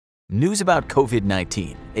News about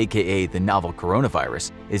COVID-19, aka the novel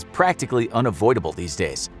coronavirus, is practically unavoidable these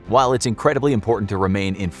days. While it's incredibly important to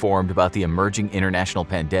remain informed about the emerging international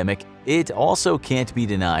pandemic, it also can't be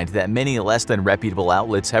denied that many less than reputable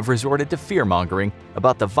outlets have resorted to fear-mongering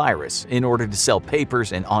about the virus in order to sell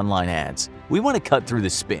papers and online ads. We want to cut through the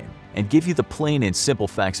spin and give you the plain and simple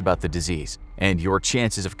facts about the disease and your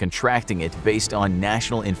chances of contracting it based on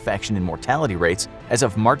national infection and mortality rates as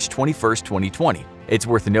of March 21, 2020. It's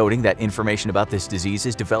worth noting that information about this disease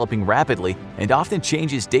is developing rapidly and often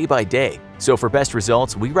changes day by day. So for best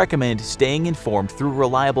results, we recommend staying informed through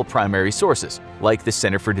reliable primary sources like the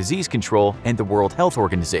Center for Disease Control and the World Health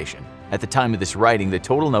Organization. At the time of this writing, the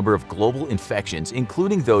total number of global infections,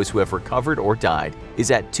 including those who have recovered or died,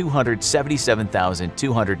 is at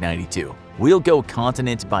 277,292. We'll go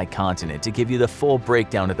continent by continent to give you the full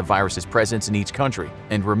breakdown of the virus's presence in each country.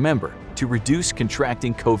 And remember, to reduce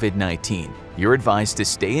contracting COVID-19, you're advised to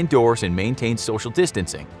stay indoors and maintain social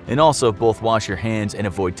distancing, and also both wash your hands and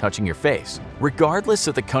avoid touching your face. Regardless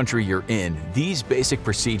of the country you're in, these basic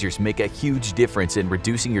procedures make a huge difference in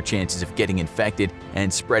reducing your chances of getting infected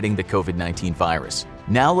and spreading the COVID-19 virus.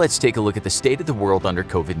 Now let's take a look at the state of the world under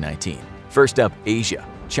COVID-19. First up, Asia.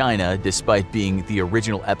 China, despite being the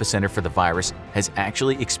original epicenter for the virus, has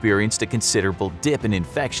actually experienced a considerable dip in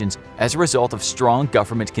infections as a result of strong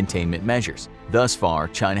government containment measures. Thus far,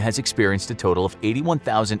 China has experienced a total of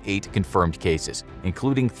 81,008 confirmed cases,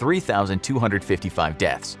 including 3,255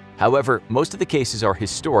 deaths. However, most of the cases are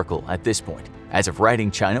historical at this point. As of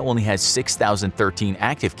writing, China only has 6,013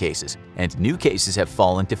 active cases, and new cases have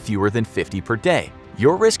fallen to fewer than 50 per day.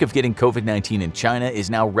 Your risk of getting COVID-19 in China is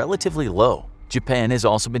now relatively low. Japan has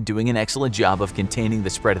also been doing an excellent job of containing the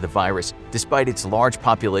spread of the virus despite its large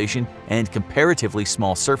population and comparatively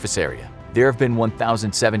small surface area. There have been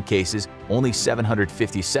 1,007 cases, only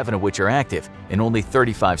 757 of which are active, and only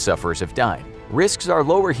 35 sufferers have died. Risks are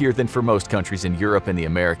lower here than for most countries in Europe and the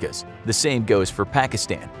Americas. The same goes for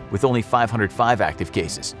Pakistan, with only 505 active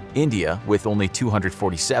cases, India with only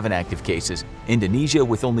 247 active cases, Indonesia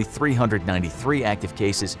with only 393 active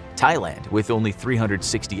cases, Thailand with only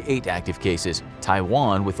 368 active cases,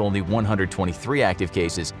 Taiwan with only 123 active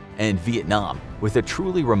cases, and Vietnam with a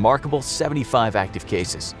truly remarkable 75 active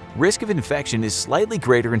cases. Risk of infection is slightly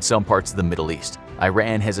greater in some parts of the Middle East.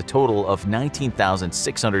 Iran has a total of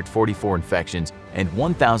 19,644 infections and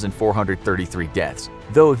 1,433 deaths,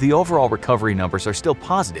 though the overall recovery numbers are still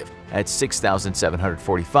positive at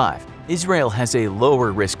 6,745. Israel has a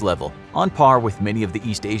lower risk level, on par with many of the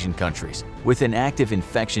East Asian countries, with an active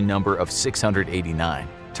infection number of 689.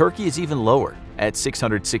 Turkey is even lower, at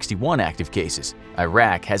 661 active cases.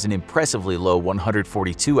 Iraq has an impressively low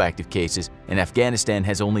 142 active cases, and Afghanistan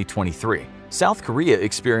has only 23. South Korea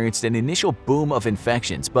experienced an initial boom of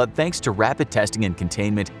infections, but thanks to rapid testing and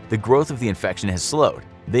containment, the growth of the infection has slowed.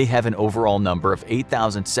 They have an overall number of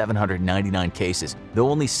 8,799 cases, though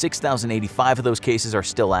only 6,085 of those cases are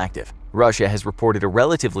still active. Russia has reported a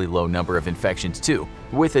relatively low number of infections too,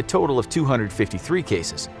 with a total of 253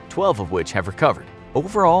 cases, 12 of which have recovered.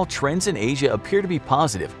 Overall, trends in Asia appear to be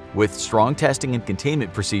positive, with strong testing and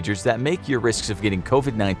containment procedures that make your risks of getting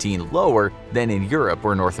COVID-19 lower than in Europe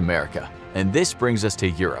or North America. And this brings us to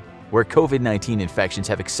Europe, where COVID-19 infections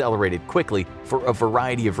have accelerated quickly for a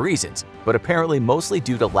variety of reasons, but apparently mostly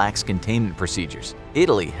due to lax containment procedures.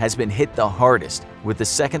 Italy has been hit the hardest, with the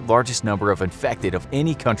second largest number of infected of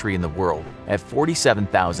any country in the world, at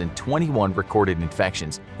 47,021 recorded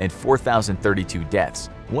infections and 4,032 deaths.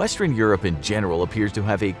 Western Europe in general appears to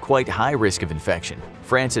have a quite high risk of infection.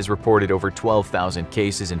 France has reported over 12,000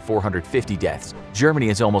 cases and 450 deaths. Germany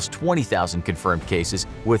has almost 20,000 confirmed cases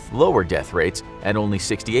with lower death rates at only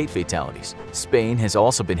 68 fatalities. Spain has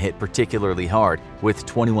also been hit particularly hard with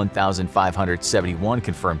 21,571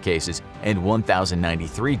 confirmed cases and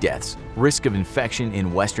 1,093 deaths. Risk of infection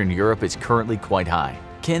in Western Europe is currently quite high.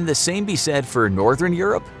 Can the same be said for Northern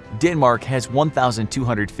Europe? Denmark has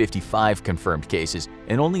 1,255 confirmed cases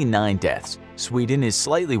and only 9 deaths. Sweden is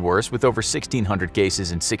slightly worse with over 1,600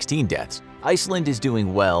 cases and 16 deaths. Iceland is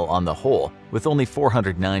doing well on the whole with only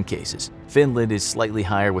 409 cases. Finland is slightly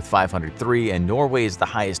higher with 503, and Norway is the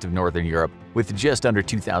highest of Northern Europe with just under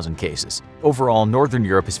 2,000 cases. Overall, Northern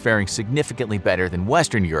Europe is faring significantly better than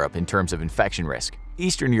Western Europe in terms of infection risk.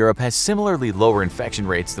 Eastern Europe has similarly lower infection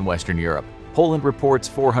rates than Western Europe. Poland reports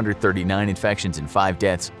 439 infections and 5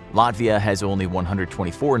 deaths, Latvia has only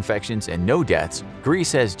 124 infections and no deaths.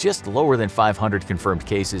 Greece has just lower than 500 confirmed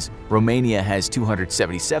cases. Romania has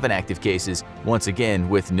 277 active cases, once again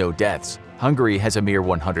with no deaths. Hungary has a mere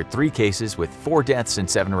 103 cases with 4 deaths and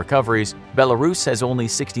 7 recoveries. Belarus has only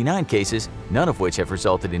 69 cases, none of which have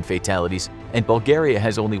resulted in fatalities. And Bulgaria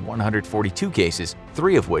has only 142 cases,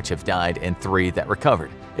 3 of which have died and 3 that recovered.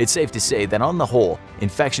 It's safe to say that on the whole,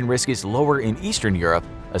 infection risk is lower in Eastern Europe,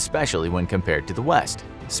 especially when compared to the West.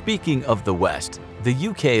 Speaking of the West, the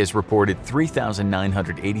UK has reported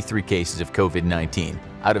 3,983 cases of COVID-19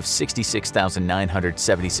 out of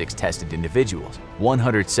 66,976 tested individuals,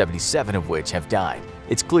 177 of which have died.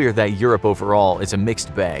 It's clear that Europe overall is a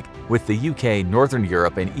mixed bag, with the UK, Northern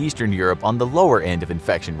Europe, and Eastern Europe on the lower end of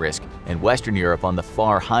infection risk and Western Europe on the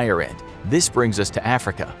far higher end. This brings us to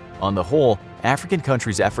Africa. On the whole, African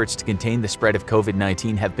countries' efforts to contain the spread of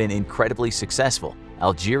COVID-19 have been incredibly successful.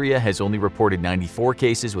 Algeria has only reported 94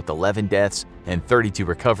 cases with 11 deaths and 32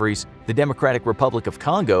 recoveries. The Democratic Republic of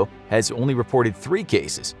Congo has only reported 3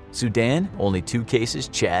 cases. Sudan, only 2 cases.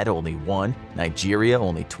 Chad, only 1. Nigeria,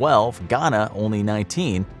 only 12. Ghana, only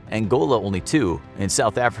 19. Angola, only 2. And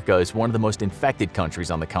South Africa is one of the most infected countries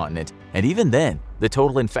on the continent. And even then, the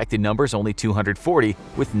total infected number is only 240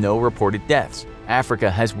 with no reported deaths. Africa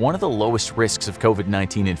has one of the lowest risks of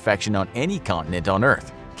COVID-19 infection on any continent on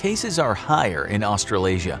Earth. Cases are higher in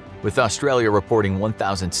Australasia, with Australia reporting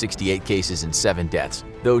 1,068 cases and 7 deaths,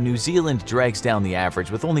 though New Zealand drags down the average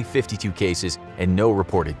with only 52 cases and no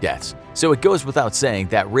reported deaths. So it goes without saying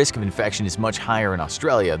that risk of infection is much higher in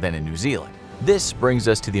Australia than in New Zealand. This brings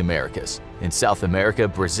us to the Americas. In South America,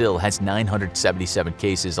 Brazil has 977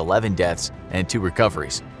 cases, 11 deaths, and 2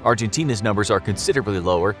 recoveries. Argentina's numbers are considerably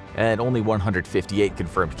lower at only 158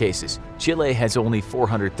 confirmed cases. Chile has only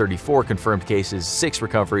 434 confirmed cases, 6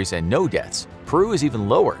 recoveries, and no deaths. Peru is even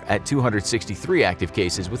lower at 263 active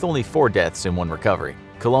cases with only 4 deaths and 1 recovery.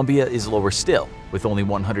 Colombia is lower still, with only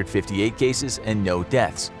 158 cases and no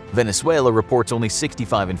deaths. Venezuela reports only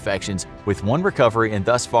 65 infections with 1 recovery and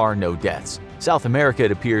thus far no deaths. South America,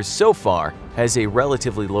 it appears so far, has a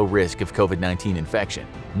relatively low risk of COVID-19 infection.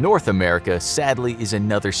 North America, sadly, is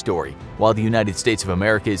another story. While the United States of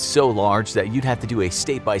America is so large that you'd have to do a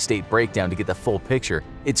state-by-state breakdown to get the full picture,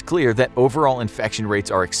 it's clear that overall infection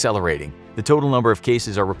rates are accelerating. The total number of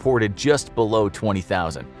cases are reported just below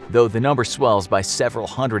 20,000, though the number swells by several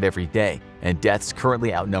hundred every day, and deaths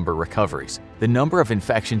currently outnumber recoveries. The number of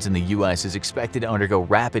infections in the U.S. is expected to undergo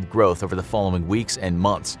rapid growth over the following weeks and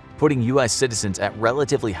months, putting U.S. citizens at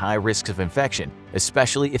relatively high risks of infection,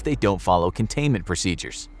 especially if they don't follow containment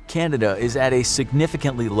procedures. Canada is at a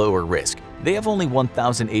significantly lower risk. They have only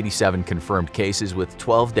 1,087 confirmed cases with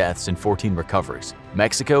 12 deaths and 14 recoveries.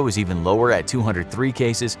 Mexico is even lower at 203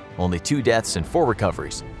 cases, only 2 deaths and 4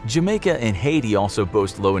 recoveries. Jamaica and Haiti also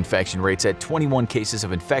boast low infection rates at 21 cases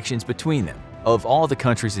of infections between them. Of all the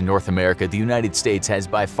countries in North America, the United States has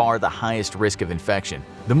by far the highest risk of infection.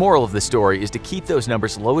 The moral of the story is to keep those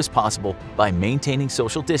numbers low as possible by maintaining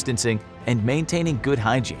social distancing and maintaining good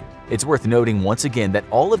hygiene. It's worth noting once again that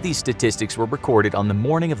all of these statistics were recorded on the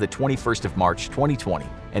morning of the 21st of March 2020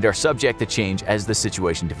 and are subject to change as the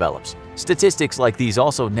situation develops. Statistics like these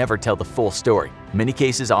also never tell the full story. Many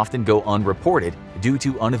cases often go unreported due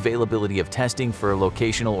to unavailability of testing for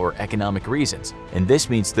locational or economic reasons, and this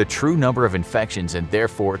means the true number of infections and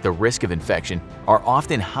therefore the risk of infection are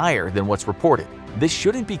often higher than what's reported. This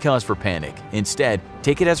shouldn't be cause for panic. Instead,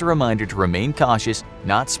 take it as a reminder to remain cautious,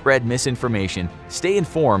 not spread misinformation, stay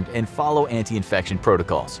informed, and follow anti-infection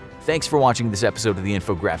protocols. Thanks for watching this episode of the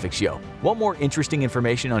Infographics Show. Want more interesting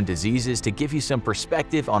information on diseases to give you some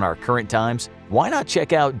perspective on our current times? Why not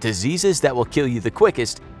check out Diseases That Will Kill You the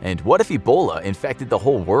Quickest and What If Ebola Infected the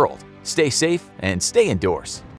Whole World? Stay safe and stay indoors.